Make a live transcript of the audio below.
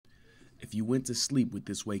If you went to sleep, would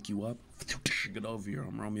this wake you up? Get over here.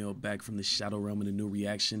 I'm Romeo, back from the Shadow Realm with a new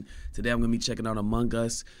reaction. Today I'm going to be checking out Among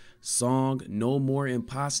Us song, No More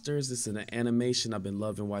Impostors. This is an animation. I've been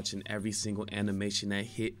loving watching every single animation that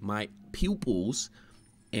hit my pupils.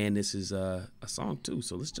 And this is a song too,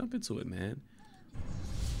 so let's jump into it, man.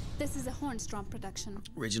 This is a Hornstrom production.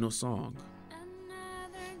 Original song.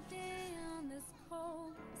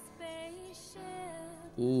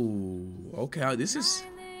 Ooh, okay, this is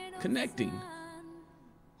connecting.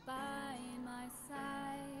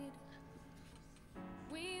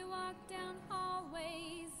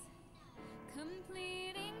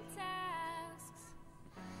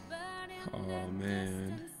 Oh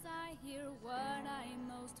man.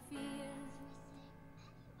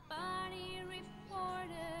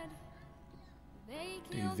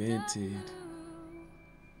 They vented.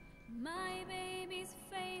 My baby's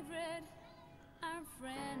favorite, our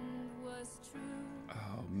friend was true.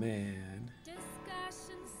 Oh man.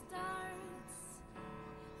 Discussion starts.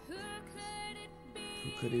 Who could it be?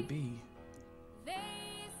 Who could it be? They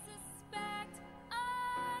suspect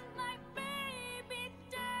my baby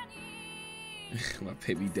daddy. My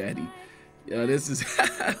baby daddy. Yo, this is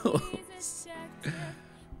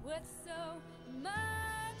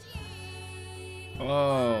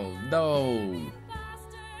Oh no.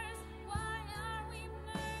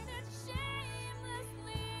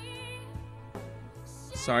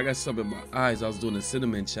 Sorry, I got something in my eyes. I was doing a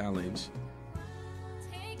cinnamon challenge.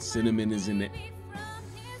 Cinnamon is in the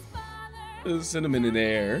There's cinnamon in the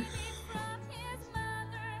air.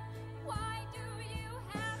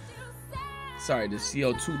 Sorry, the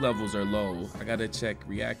CO2 levels are low. I gotta check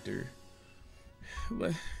reactor.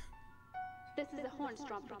 What? This is a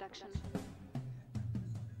Hornstrom production.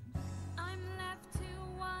 I'm left to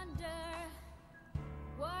wonder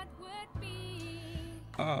what would be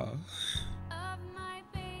of my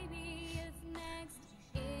baby if next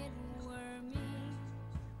it were me.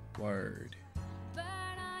 Word. But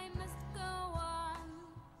I must go on,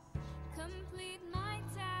 complete my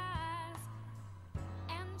task,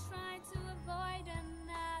 and try to avoid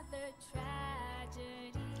another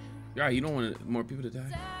tragedy. Yeah, you don't want more people to die.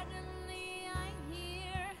 Suddenly I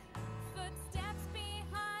hear footsteps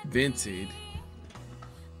behind Vented. me.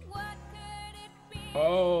 What could it be?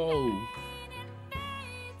 Oh. Pain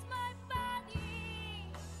invades my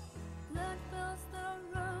body. Blood fills the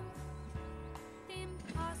room. The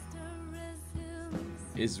imposter resumes.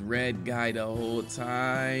 It's red guy the whole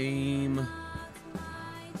time. Lost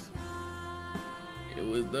my child. It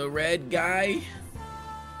was the red guy.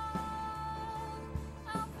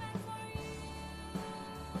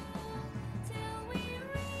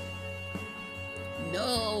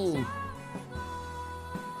 No.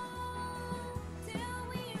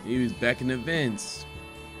 He was back in the vents.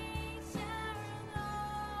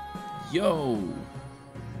 Yo.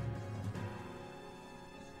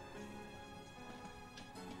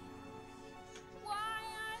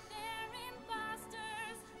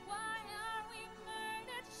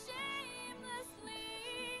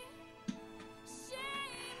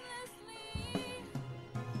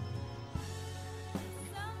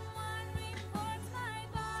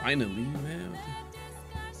 Finally, man.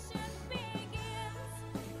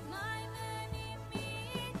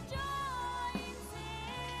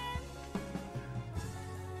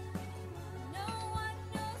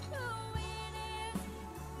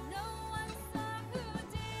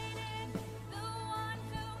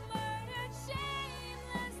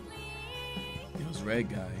 It was red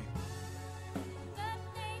guy.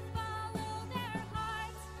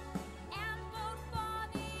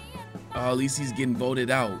 Oh, at least he's getting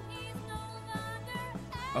voted out.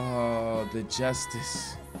 Oh, the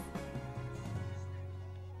justice.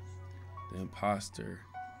 The imposter.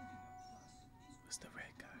 What's the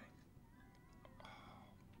red guy? Oh.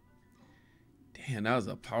 Damn, that was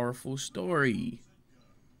a powerful story.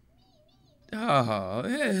 Oh,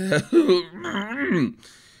 yeah.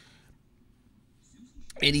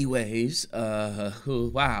 Anyways,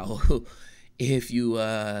 wow. If you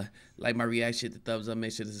like my reaction, hit the thumbs up.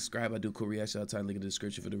 Make sure to subscribe. I do cool reaction all the time. Link in the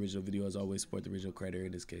description for the original video. As always, support the original creator.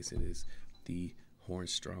 In this case, it is the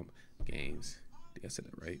Hornstrom Games. I think I said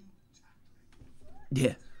that right.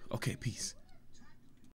 Yeah. Okay, peace.